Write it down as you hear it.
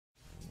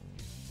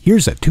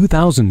Here's a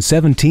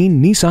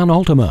 2017 Nissan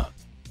Altima.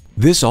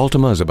 This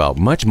Altima is about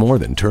much more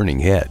than turning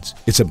heads.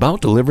 It's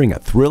about delivering a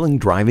thrilling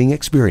driving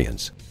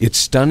experience. Its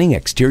stunning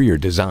exterior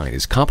design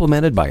is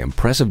complemented by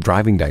impressive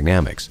driving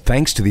dynamics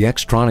thanks to the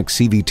Xtronic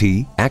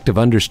CVT, active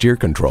understeer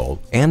control,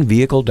 and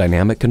vehicle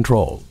dynamic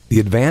control. The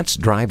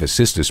advanced drive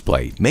assist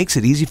display makes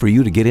it easy for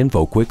you to get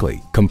info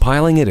quickly,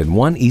 compiling it in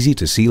one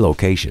easy-to-see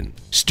location.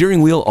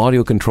 Steering wheel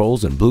audio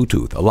controls and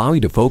Bluetooth allow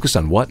you to focus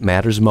on what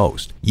matters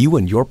most, you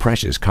and your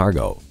precious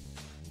cargo.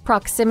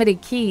 Proximity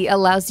key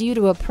allows you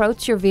to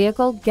approach your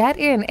vehicle, get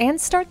in, and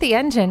start the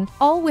engine,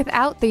 all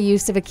without the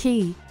use of a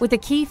key. With a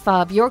key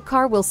fob, your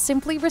car will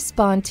simply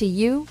respond to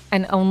you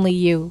and only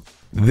you.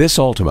 This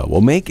Altima will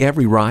make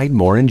every ride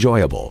more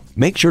enjoyable.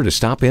 Make sure to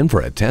stop in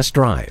for a test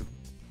drive.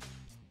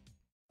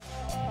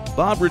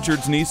 Bob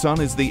Richards Nissan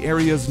is the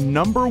area's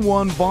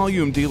 #1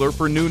 volume dealer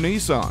for new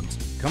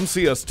Nissans. Come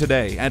see us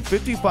today at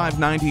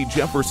 5590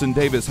 Jefferson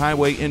Davis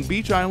Highway in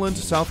Beach Island,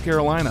 South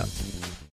Carolina.